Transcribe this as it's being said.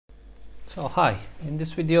So hi, in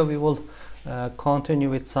this video we will continue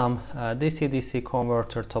with some DC-DC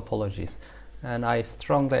converter topologies, and I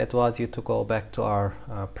strongly advise you to go back to our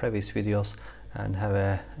previous videos and have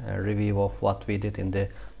a review of what we did in the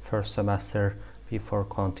first semester before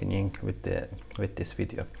continuing with this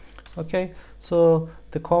video. Okay, so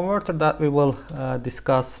the converter that we will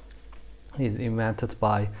discuss is invented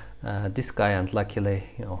by this guy, and luckily,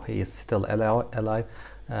 you know, he is still alive,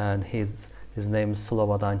 and his name is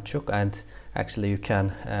Ćuk, and actually you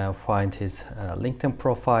can find his LinkedIn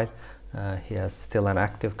profile. He has still an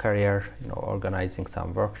active career, you know, organizing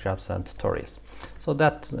some workshops and tutorials. So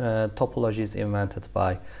that topology is invented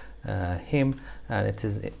by him, and it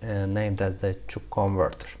is named as the Ćuk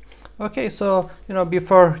converter. Okay, so you know,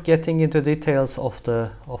 before getting into details of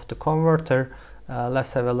the converter,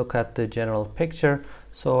 let's have a look at the general picture.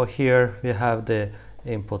 So here we have the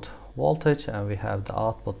input voltage and we have the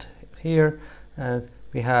output here, and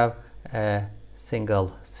we have a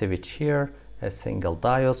single switch here, a single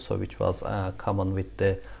diode, so which was common with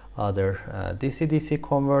the other DC-DC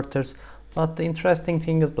converters. But the interesting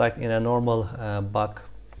thing is, like in a normal buck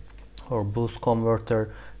or boost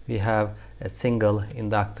converter, we have a single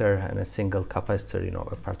inductor and a single capacitor, you know,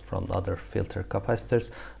 apart from the other filter capacitors.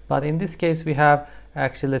 But in this case we have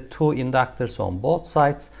actually two inductors on both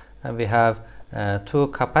sides, and we have two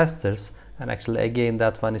capacitors, and actually again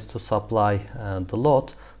that one is to supply the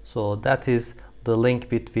load. So that is the link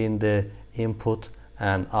between the input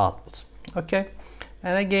and output. Okay,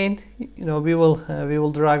 and again, you know, we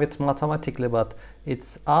will derive it mathematically, but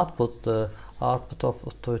its output, the output of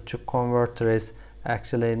the Ćuk converter, is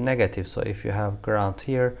actually negative. So if you have ground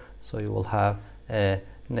here, so you will have a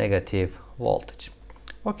negative voltage.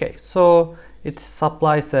 Okay, so it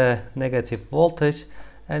supplies a negative voltage,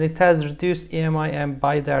 and it has reduced EMI and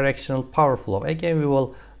bidirectional power flow. Again, we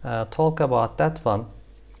will talk about that one,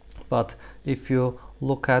 but if you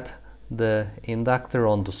look at the inductor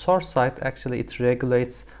on the source side, actually it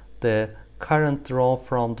regulates the current drawn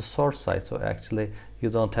from the source side. So actually you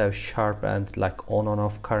don't have sharp and like on and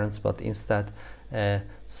off currents, but instead a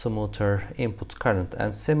smoother input current.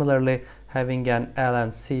 And similarly, having an L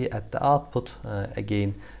and C at the output,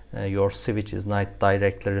 again your switch is not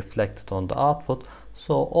directly reflected on the output.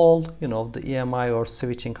 So all, you know, the EMI or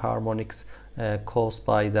switching harmonics caused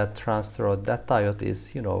by that transistor or that diode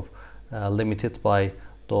is, you know, limited by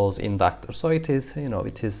those inductors. So it is, you know,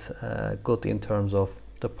 it is good in terms of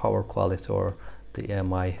the power quality or the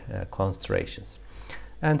EMI considerations.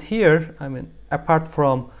 And here, I mean, apart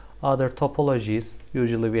from other topologies,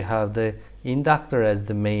 usually we have the inductor as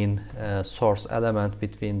the main source element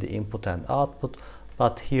between the input and output,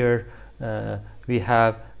 but here we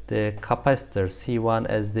have the capacitor C1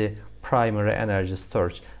 as the primary energy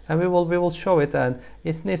storage, and we will show it, and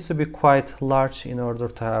it needs to be quite large in order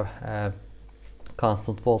to have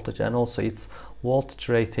constant voltage, and also its voltage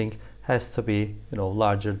rating has to be, you know,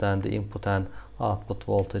 larger than the input and output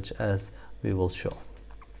voltage, as we will show.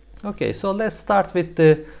 Okay, so let's start with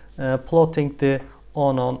the plotting the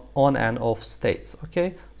on and off states.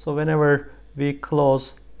 Okay, so whenever we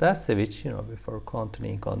close that switch, you know, before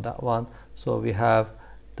continuing on that one, so we have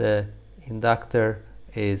the inductor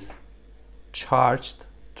is charged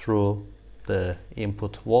through the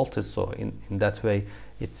input voltage. So in that way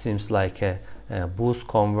it seems like a boost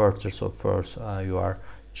converter. So first you are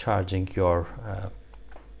charging your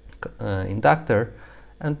inductor,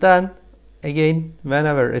 and then again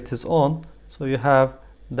whenever it is on, so you have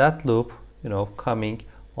that loop, you know, coming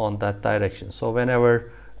on that direction. So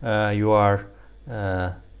whenever you are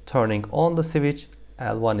turning on the switch,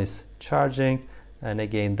 L1 is charging, and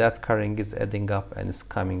again that current is adding up and is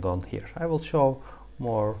coming on here. I will show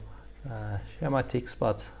more schematics,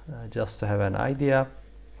 but just to have an idea.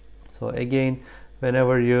 So again,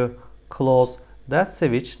 whenever you close that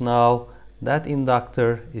switch, now that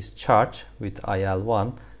inductor is charged with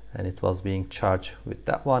IL1, and it was being charged with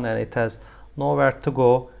that one, and it has nowhere to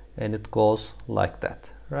go, and it goes like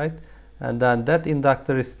that, right? And then that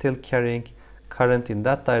inductor is still carrying current in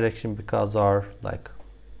that direction because our like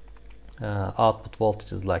output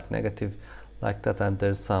voltage is like negative like that, and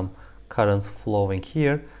there's some current flowing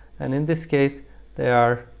here, and in this case they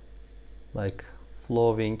are like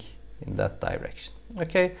flowing in that direction.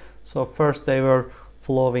 Okay, so first they were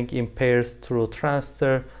flowing in pairs through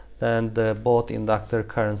transistor, then the both inductor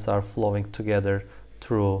currents are flowing together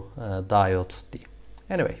through diode D.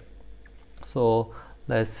 Anyway, so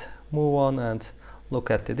let's move on and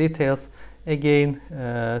look at the details. Again,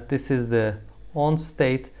 this is the on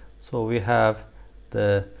state. So we have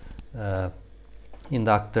the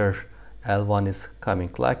inductor L1 is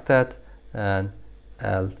coming like that, and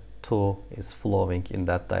L2 is flowing in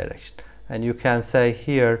that direction. and you can say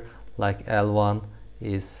here like L1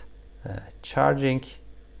 is charging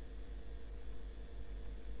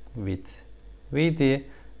with VD,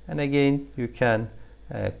 and again you can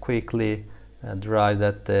quickly derive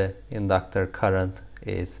that the inductor current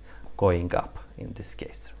is going up in this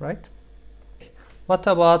case, right? What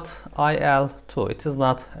about IL2? It is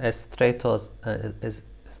not as straight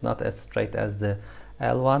as the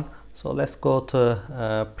L1. So let's go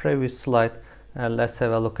to previous slide and let's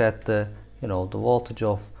have a look at the the voltage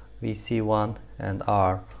of VC1 and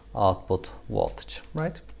our output voltage,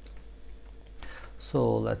 right?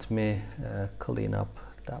 So let me clean up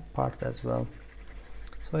that part as well.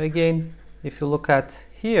 So again, if you look at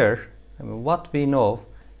here, I mean, what we know,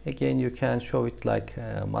 again you can show it like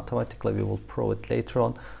mathematically, we will prove it later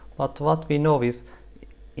on, but what we know is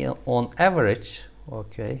on average,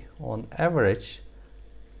 okay, on average,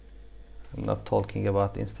 I'm not talking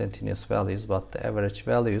about instantaneous values, but the average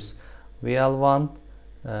values, VL1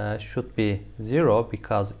 should be 0,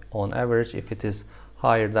 because on average if it is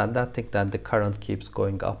higher than that thing, then the current keeps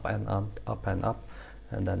going up and up and up,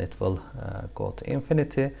 and then it will go to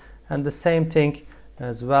infinity. And the same thing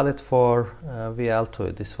is valid for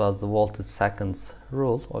VL2. This was the voltage seconds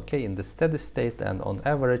rule, okay, in the steady state, and on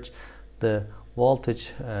average the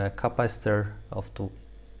voltage capacitor of the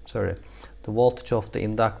voltage of the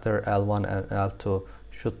inductor L1 and L2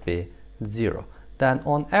 should be 0. Then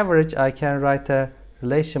on average I can write a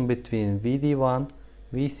relation between VD1,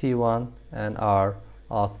 VC1 and our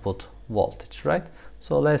output voltage, right?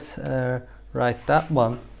 So let's write that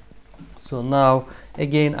one. So now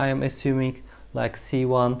again I am assuming like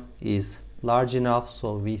C1 is large enough,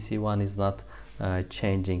 so VC1 is not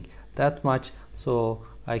changing that much, so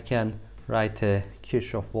I can write a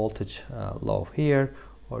Kirchhoff voltage law here,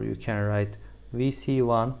 or you can write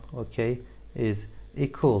VC1, okay, is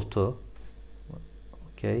equal to,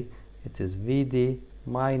 okay, it is VD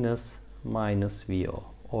minus VO,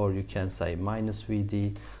 or you can say minus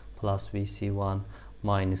VD plus VC1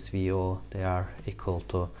 minus VO, they are equal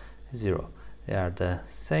to 0. They are the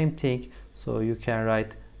same thing, so you can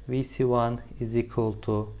write VC1 is equal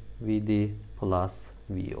to VD plus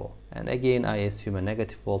VO, and again I assume a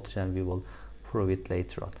negative voltage and we will prove it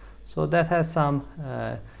later on. So that has some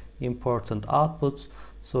important outputs.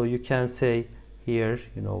 So you can say here,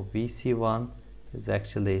 VC1 is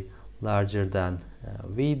actually larger than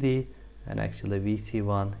VD, and actually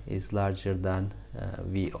VC1 is larger than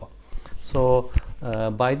VO. So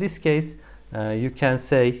by this case you can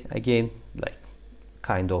say again like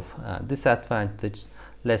kind of disadvantage.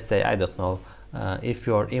 Let's say, I don't know, if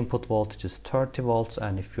your input voltage is 30 volts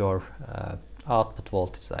and if your output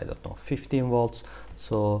voltage is, I don't know, 15 volts,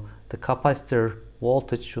 so the capacitor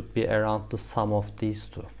voltage should be around the sum of these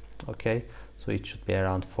two, okay? So it should be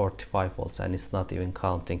around 45 volts, and it's not even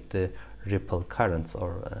counting the ripple currents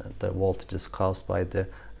or the voltages caused by the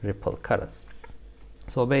ripple currents.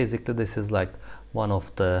 So basically this is like one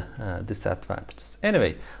of the disadvantages.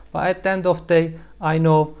 Anyway, but at the end of the day I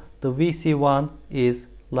know the VC1 is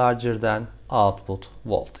larger than output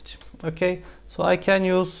voltage, okay? So I can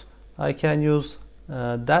use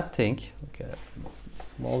that thing, okay,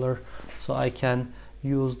 smaller, so I can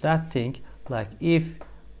use that thing like if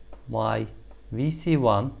my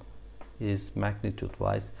VC1 is magnitude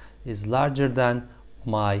wise is larger than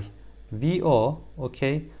my VO,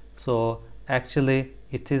 okay, so actually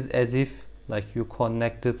it is as if like you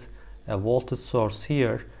connected a voltage source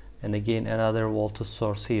here and again another voltage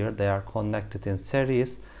source here, they are connected in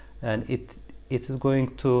series, and it is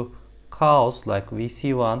going to cause like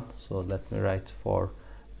VC1, so let me write for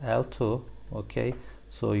L2, okay,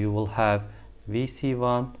 so you will have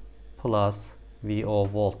VC1 plus VO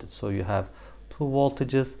voltage, so you have two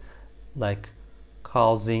voltages like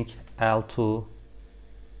causing L2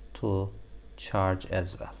 to charge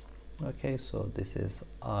as well, okay, so this is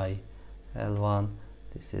IL1,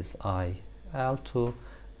 this is IL2,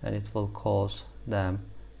 and it will cause them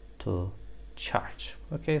to charge,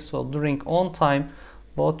 okay. So during on time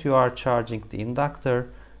both you are charging the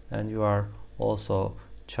inductor and you are also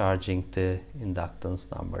charging the inductance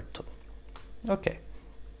number 2, okay.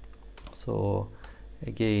 So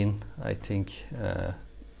again I think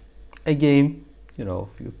again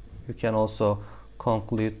you can also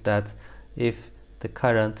conclude that if the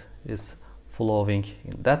current is flowing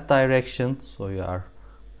in that direction, so you are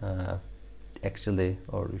actually,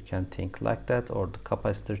 or you can think like that, or the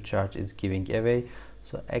capacitor charge is giving away,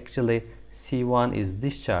 so actually C1 is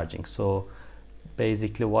discharging. So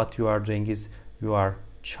basically what you are doing is you are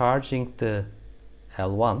charging the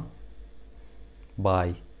L1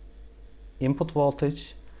 by input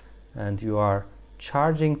voltage and you are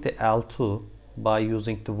charging the L2 by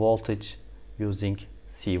using the voltage using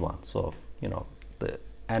C1. So the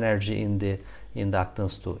energy in the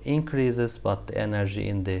inductance 2 increases, but the energy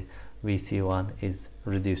in the VC1 is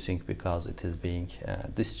reducing because it is being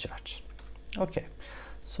discharged. Okay,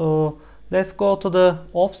 so let's go to the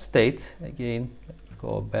off state again.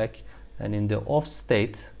 Go back, and in the off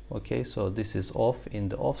state, okay, so this is off. In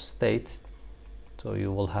the off state, so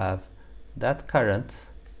you will have that current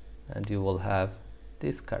and you will have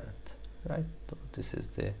this current, right? So this is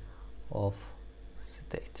the off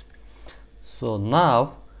state. So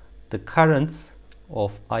now the currents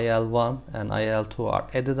of IL1 and IL2 are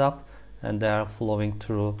added up and they are flowing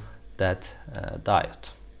through that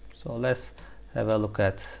diode. So let's have a look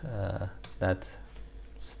at that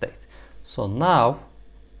state. So now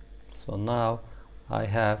I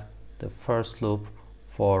have the first loop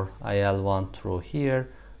for IL1 through here,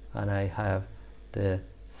 and I have the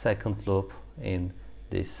second loop in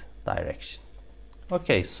this direction.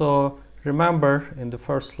 Okay, so remember in the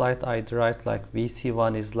first slide I derived like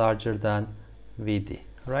VC1 is larger than VD,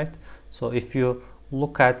 right? So if you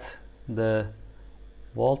look at the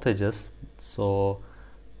voltages, so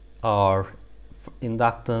our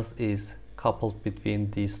inductance is coupled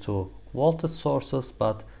between these two voltage sources,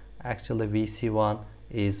 but actually VC1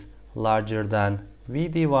 is larger than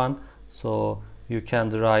VD1, so you can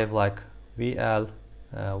derive like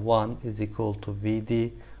VL1 is equal to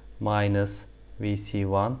VD minus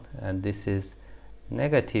VC1, and this is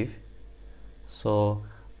negative, so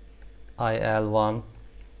IL1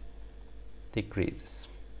 decreases.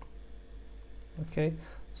 Okay,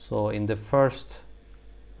 so in the first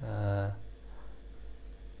let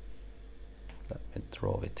me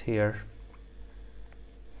draw it here.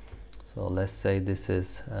 So let's say this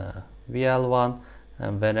is VL1,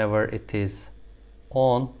 and whenever it is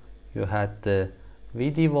on, you had the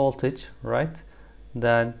VD voltage, right?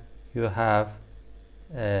 Then you have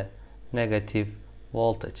a negative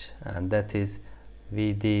voltage, and that is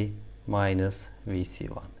VD minus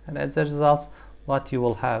VC1. And as a result, what you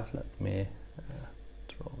will have, let me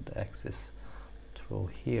draw the axis through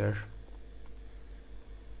here.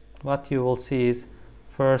 What you will see is,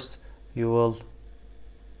 first you will,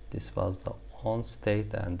 this was the on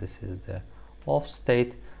state and this is the off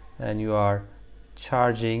state, and you are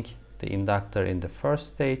charging the inductor in the first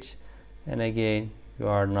stage, and again you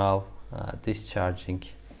are now discharging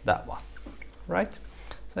that one, right?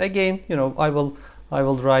 So again, I will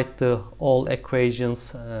write the all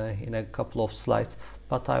equations in a couple of slides,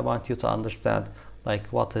 but I want you to understand like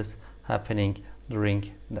what is happening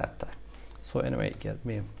during that time. So anyway, get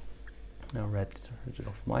me a red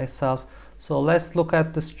of myself. So let's look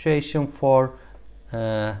at the situation for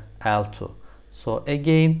L2. So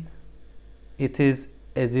again, it is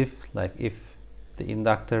as if like if the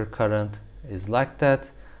inductor current is like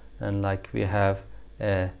that, and like we have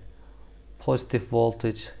a positive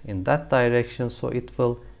voltage in that direction, so it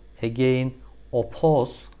will again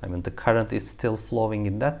oppose, the current is still flowing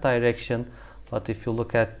in that direction, but if you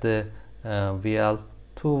look at the VL2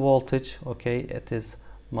 voltage, okay, it is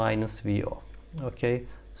minus VO. Okay,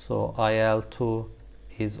 so IL2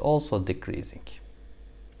 is also decreasing.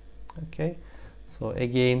 Okay, so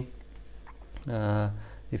again,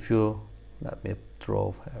 if you let me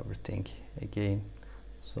draw everything again.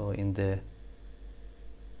 So in the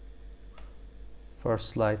first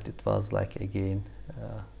slide it was like again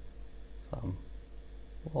some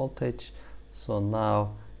voltage, so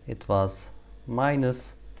now it was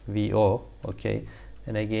minus VO. Okay,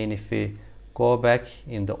 and again if we go back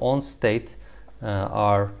in the on state,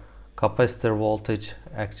 our capacitor voltage,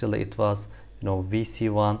 actually it was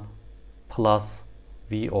VC1 plus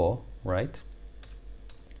VO, right?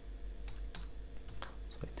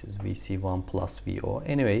 So it is VC1 plus VO.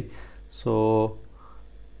 Anyway, so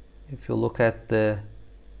if you look at the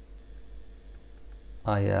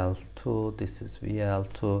IL2, this is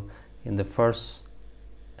VL2. In the first,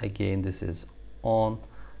 again this is on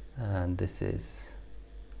and this is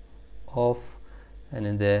off, and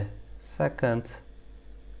in the second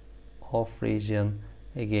off region,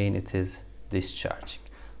 again it is discharging.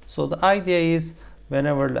 So the idea is,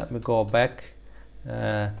 whenever, let me go back,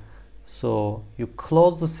 so you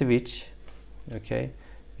close the switch, okay,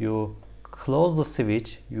 you close the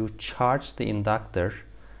switch, you charge the inductor,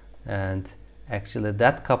 and actually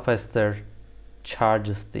that capacitor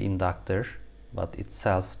charges the inductor, but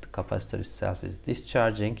itself, the capacitor itself is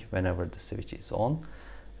discharging whenever the switch is on,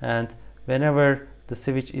 and whenever the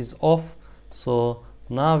switch is off, so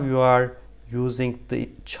now you are using the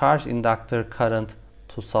charged inductor current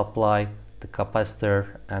to supply the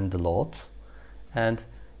capacitor and the load, and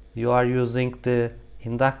you are using the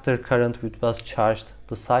inductor current which was charged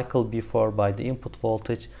the cycle before by the input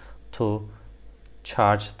voltage to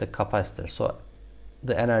charge the capacitor. So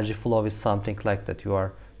the energy flow is something like that. You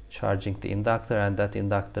are charging the inductor, and that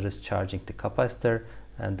inductor is charging the capacitor,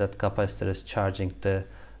 and that capacitor is charging the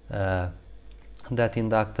that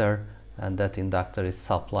inductor, and that inductor is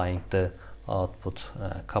supplying the output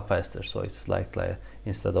capacitor. So it's like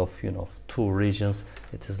instead of two regions,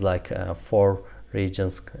 it is like 4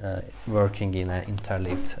 regions working in an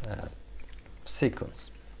interleaved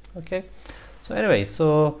sequence. Okay, so anyway,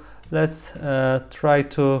 so let's try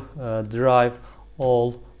to derive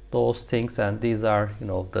all those things, and these are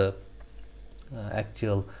the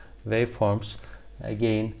actual waveforms.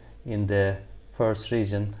 Again, in the first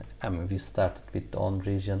region, we started with the on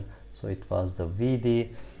region, so it was the VD,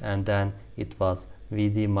 and then it was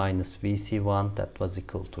VD minus VC1, that was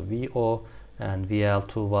equal to VO, and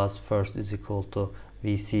VL2 was first is equal to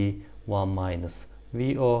VC1 minus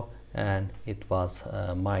VO, and it was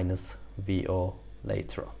minus VO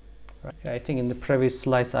later on. Right. I think in the previous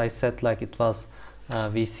slides I said like it was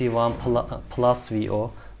VC1 plus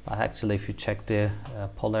VO, but actually if you check the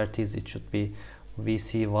polarities, it should be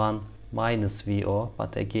VC1 minus VO,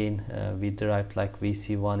 but again we derived like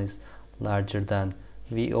VC1 is larger than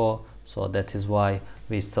VO, so that is why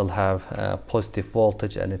we still have positive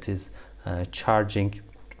voltage, and it is charging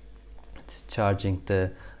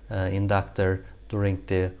the inductor during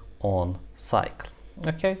the on cycle.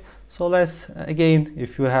 Okay, so let's again,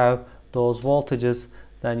 if you have those voltages,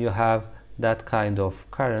 then you have that kind of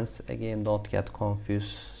currents. Again, don't get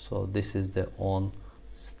confused. So this is the on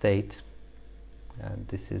state, and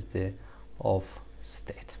this is the off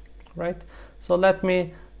state, right? So let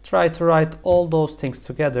me try to write all those things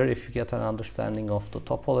together. If you get an understanding of the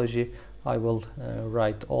topology, I will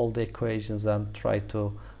write all the equations and try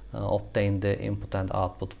to obtain the input and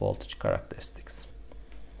output voltage characteristics.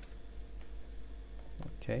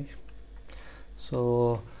 Okay,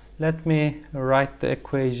 so let me write the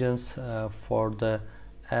equations for the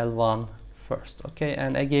L1 first. Okay,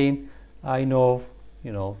 and again, I know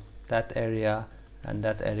that area and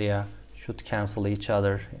that area should cancel each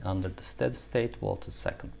other under the steady state voltage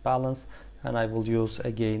second balance, and I will use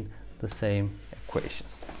again the same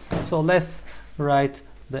equations. So let's write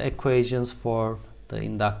the equations for the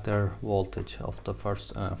inductor voltage of the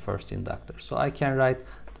first inductor. So I can write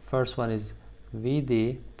the first one is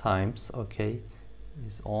VD times, okay,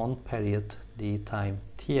 is on period D time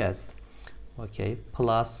TS, okay,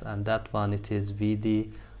 plus, and that one it is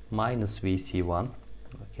VD minus VC1.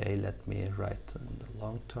 Okay, let me write in the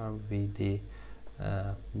long term VD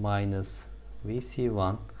minus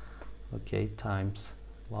VC1, okay, times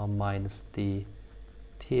 1 minus D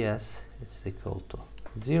TS is equal to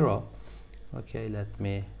 0. Okay, let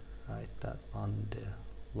me write that on the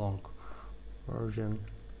long version.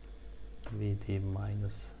 VD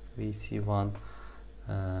minus VC1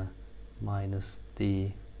 minus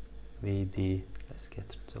D VD, let's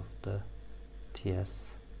get rid of the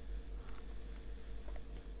TS,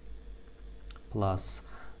 plus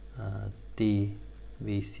D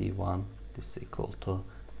VC1, this is equal to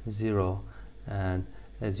 0, and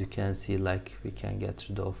as you can see, like we can get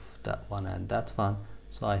rid of that one and that one,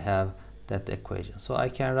 so I have that equation. So I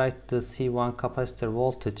can write the C1 capacitor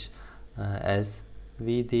voltage as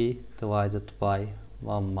VD divided by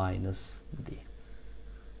 1 minus D.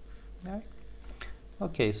 Right.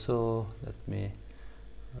 Okay, so let me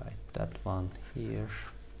write that one here.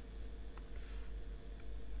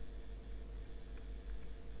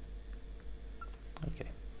 Okay,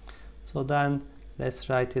 so then let's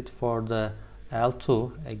write it for the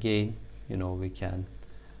L2. Again, we can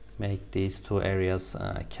make these two areas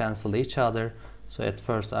cancel each other. So at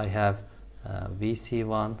first I have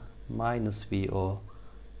VC1 minus VO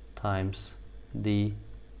times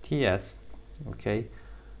dTs, okay,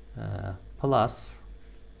 plus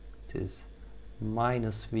it is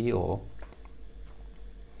minus VO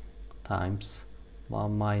times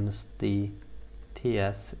 1 minus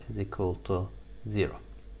dTs is equal to 0.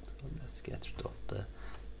 So let's get rid of the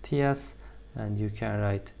TS, and you can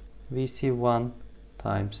write VC1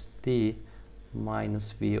 times D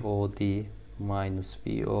minus VOD minus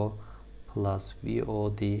VO plus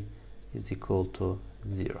VOD is equal to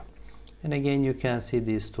 0. And again, you can see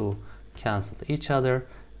these two cancel each other,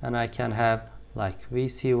 and I can have like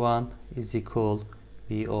VC1 is equal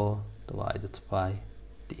VO divided by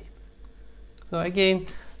D. So again,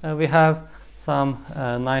 we have some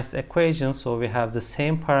nice equations. So we have the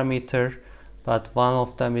same parameter, but one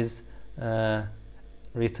of them is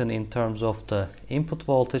written in terms of the input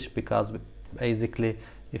voltage, because basically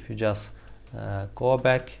if you just go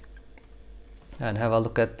back and have a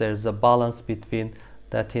look at, there's a balance between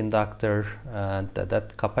that inductor and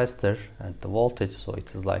that capacitor and the voltage, so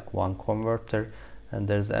it is like one converter, and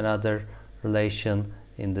there's another relation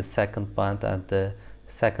in the second band, and the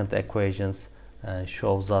second equations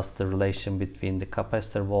shows us the relation between the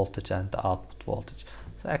capacitor voltage and the output voltage.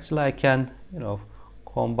 So actually I can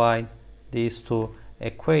combine these two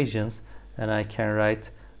equations, and I can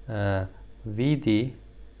write Vd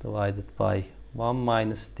divided by 1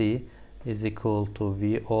 minus d is equal to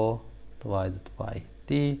Vo divided by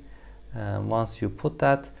d, and once you put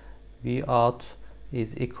that, V out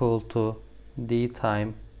is equal to d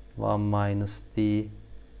times 1 minus d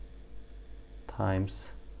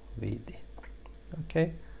times Vd.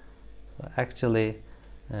 Okay, so actually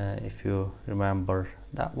if you remember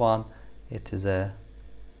that one, it is a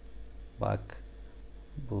buck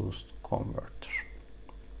boost converter.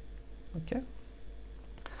 Okay,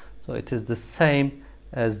 so it is the same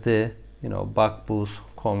as the buck boost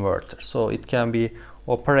converter, so it can be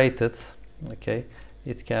operated, okay,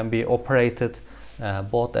 it can be operated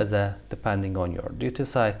both as a, depending on your duty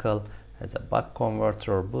cycle, as a buck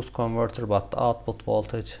converter or boost converter, but the output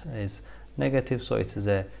voltage is negative, so it is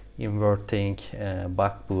a inverting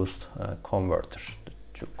buck boost converter, the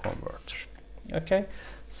Ćuk converter. Okay,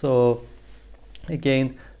 so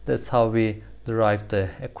again, that's how we derive the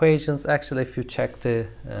equations. Actually, if you check the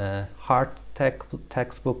hard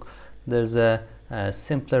textbook, there's a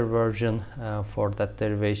simpler version for that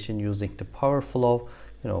derivation using the power flow,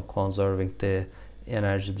 conserving the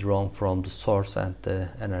energy drawn from the source and the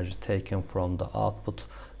energy taken from the output.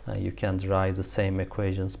 You can derive the same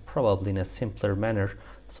equations probably in a simpler manner,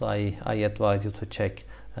 so I advise you to check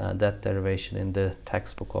that derivation in the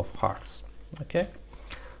textbook of Hartz. Okay,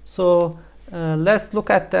 so let's look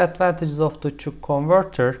at the advantages of the Ćuk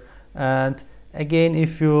converter. And again,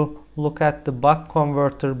 if you look at the buck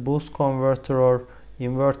converter, boost converter, or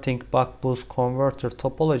inverting buck boost converter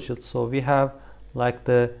topology, so we have like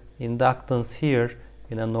the inductance here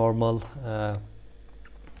in a normal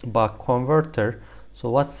buck converter. So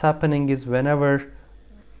what's happening is, whenever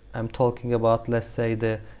I'm talking about, let's say,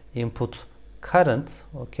 the input current,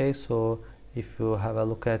 okay, so if you have a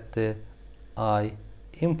look at the I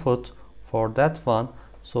input for that one,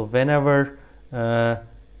 so whenever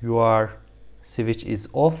your switch is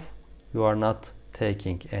off, you are not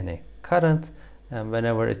taking any current, and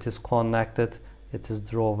whenever it is connected, it is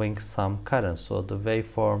drawing some current. So the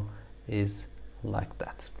waveform is like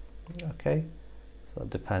that. Okay, so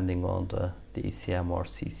depending on the DCM or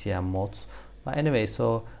CCM modes, but anyway,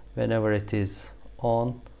 so whenever it is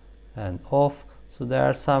on and off, so there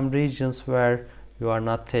are some regions where you are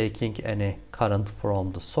not taking any current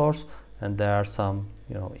from the source, and there are some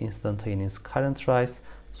instantaneous current rise.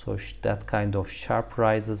 So that kind of sharp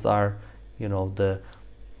rises are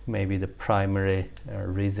maybe the primary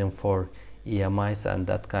reason for EMIs and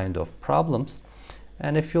that kind of problems.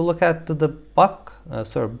 And if you look at the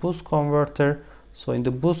boost converter, so in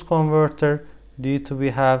the boost converter, due to we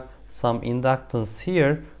have some inductance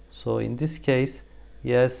here, so in this case,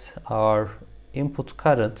 yes, our input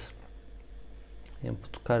current,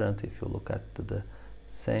 if you look at the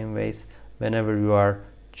same ways, whenever you are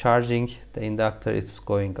charging the inductor, it's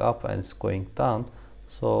going up and it's going down.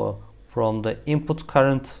 So from the input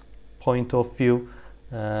current point of view,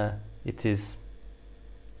 it is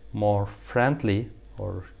more friendly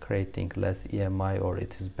or creating less EMI, or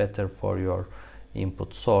it is better for your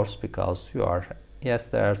input source, because you are, yes,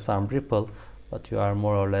 there are some ripple, but you are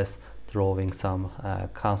more or less drawing some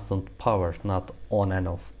constant power, not on and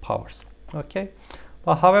off powers. Okay,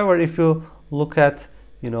 but however, if you look at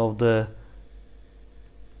the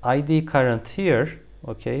ID current here,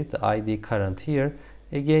 okay, the ID current here,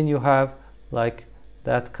 again you have like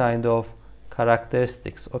that kind of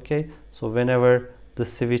characteristics. Okay, so whenever the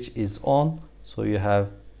switch is on, so you have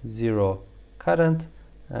zero current,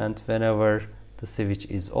 and whenever the switch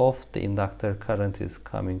is off, the inductor current is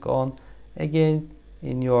coming on. Again,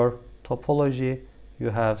 in your topology, you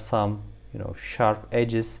have some sharp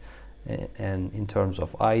edges, and in terms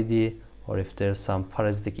of ID, or if there's some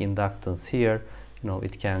parasitic inductance here,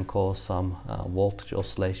 it can cause some voltage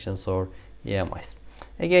oscillations or EMIs.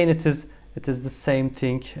 Again, it is the same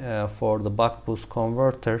thing for the buck boost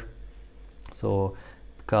converter. So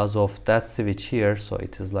because of that switch here, so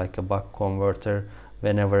it is like a buck converter.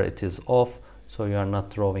 Whenever it is off, so you are not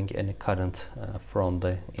drawing any current from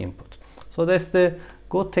the input. So that's the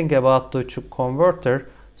good thing about the Ćuk converter.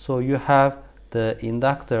 So you have the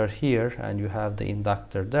inductor here and you have the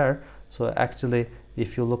inductor there. So actually,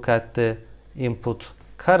 if you look at the input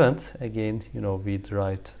current, again, we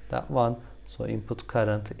derived that one. So input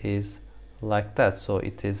current is like that. So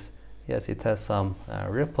it is, yes, it has some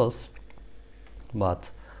ripples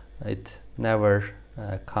but it never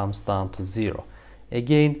comes down to 0.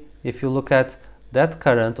 Again, if you look at that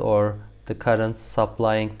current or the current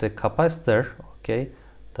supplying the capacitor, okay,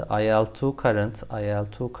 the IL2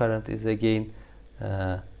 current is again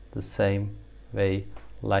the same way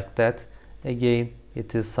like that. Again,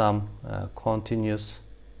 it is some continuous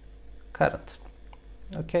current.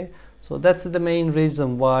 Okay, so that's the main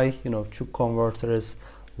reason why, you know, Ćuk converter is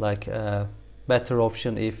like a better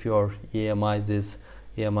option if your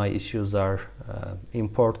EMI issues are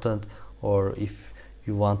important, or if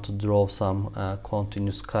you want to draw some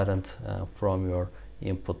continuous current from your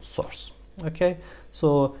input source. Okay,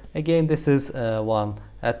 so again, this is one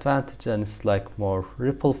advantage, and it's like more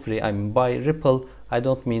ripple free. I mean, by ripple I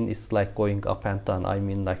don't mean it's like going up and down, I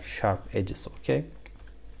mean like sharp edges. Okay,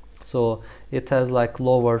 so it has like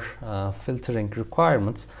lower filtering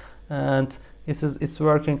requirements, and it's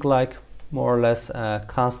working like more or less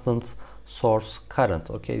constant source current.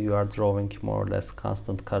 Okay, you are drawing more or less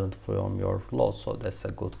constant current from your load, so that's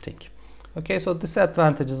a good thing. Okay, so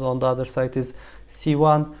disadvantages on the other side is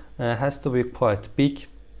C1 has to be quite big,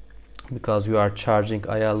 because you are charging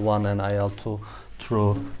IL1 and IL2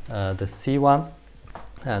 through the C1,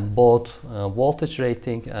 and both voltage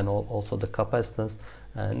rating and also the capacitance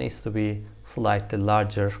needs to be slightly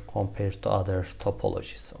larger compared to other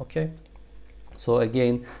topologies. Okay, so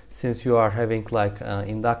again, since you are having like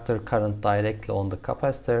inductor current directly on the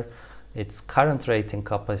capacitor, it's current rating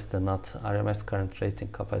capacitor, not RMS current rating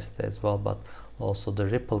capacitor as well, but also the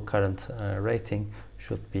ripple current rating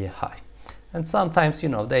should be high. And sometimes, you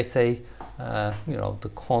know, they say you know, the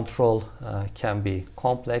control can be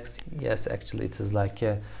complex. Yes, actually it is like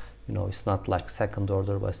a, you know, it's not like second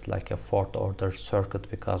order, but it's like a fourth order circuit,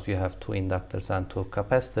 because you have 2 inductors and 2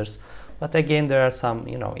 capacitors. But again, there are some,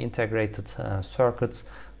 you know, integrated circuits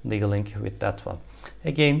dealing with that one.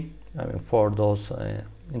 Again, I mean, for those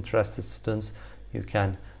interested students, you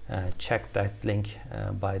can check that link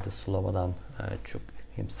by the Slobodan Ćuk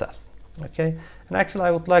himself. Okay, and actually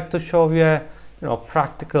I would like to show you a, you know,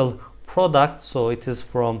 practical product. So it is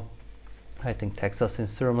from, I think, Texas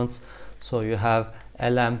Instruments. So you have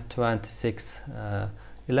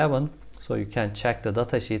LM2611, so you can check the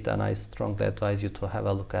datasheet, and I strongly advise you to have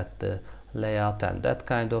a look at the layout and that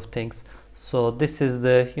kind of things. So this is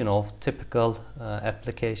the, you know, typical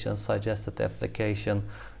application, suggested application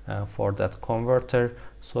for that converter.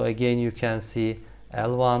 So again, you can see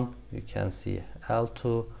L1, you can see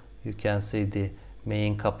L2, you can see the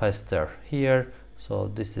main capacitor here. So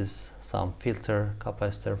this is some filter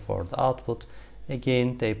capacitor for the output.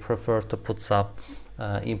 Again, they prefer to put some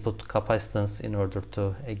input capacitance in order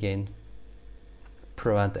to again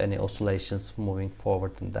prevent any oscillations moving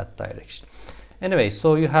forward in that direction. Anyway,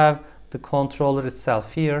 so you have the controller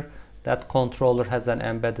itself here. That controller has an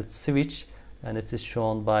embedded switch, and it is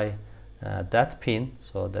shown by that pin,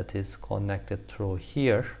 so that is connected through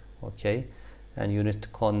here. Okay, and you need to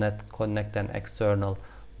connect an external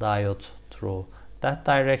diode through that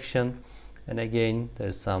direction. And again,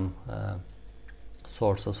 there's some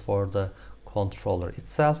sources for the controller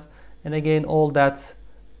itself. And again, all that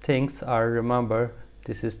things are, remember,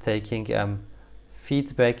 this is taking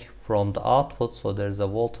feedback from the output. So there's a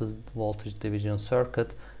voltage division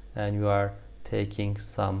circuit, and you are taking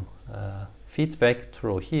some feedback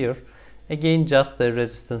through here. Again, just the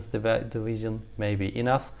resistance division may be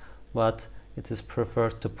enough, but it is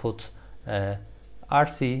preferred to put a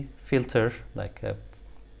RC filter, like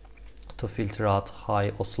to filter out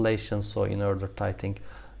high oscillations, so in order to, I think,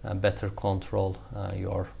 better control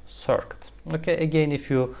your circuit. Okay, again, if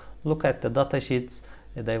you look at the data sheets,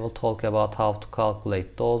 they will talk about how to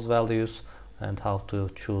calculate those values and how to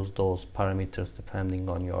choose those parameters depending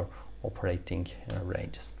on your operating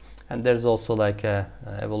ranges. And there's also like a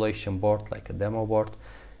evaluation board, like a demo board.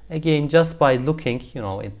 Again, just by looking, you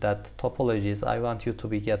know, at that topologies, I want you to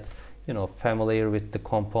get, you know, familiar with the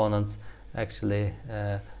components. Actually,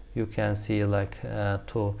 you can see like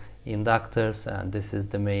 2 inductors, and this is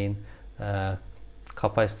the main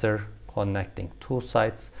capacitor connecting 2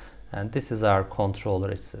 sides, and this is our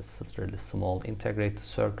controller. It's a really small integrated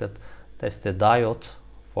circuit. That's the diode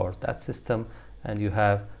for that system, and you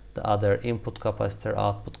have the other input capacitor,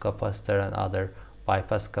 output capacitor, and other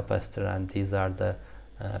bypass capacitor, and these are the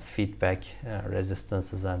feedback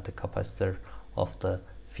resistances and the capacitor of the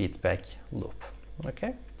feedback loop.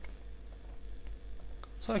 Okay,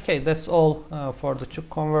 so okay, that's all for the Ćuk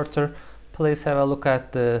converter. Please have a look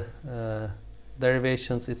at the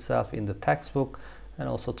derivations itself in the textbook, and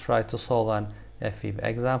also try to solve an FE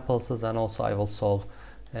examples, and also I will solve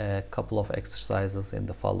a couple of exercises in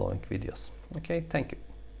the following videos. Okay, thank you.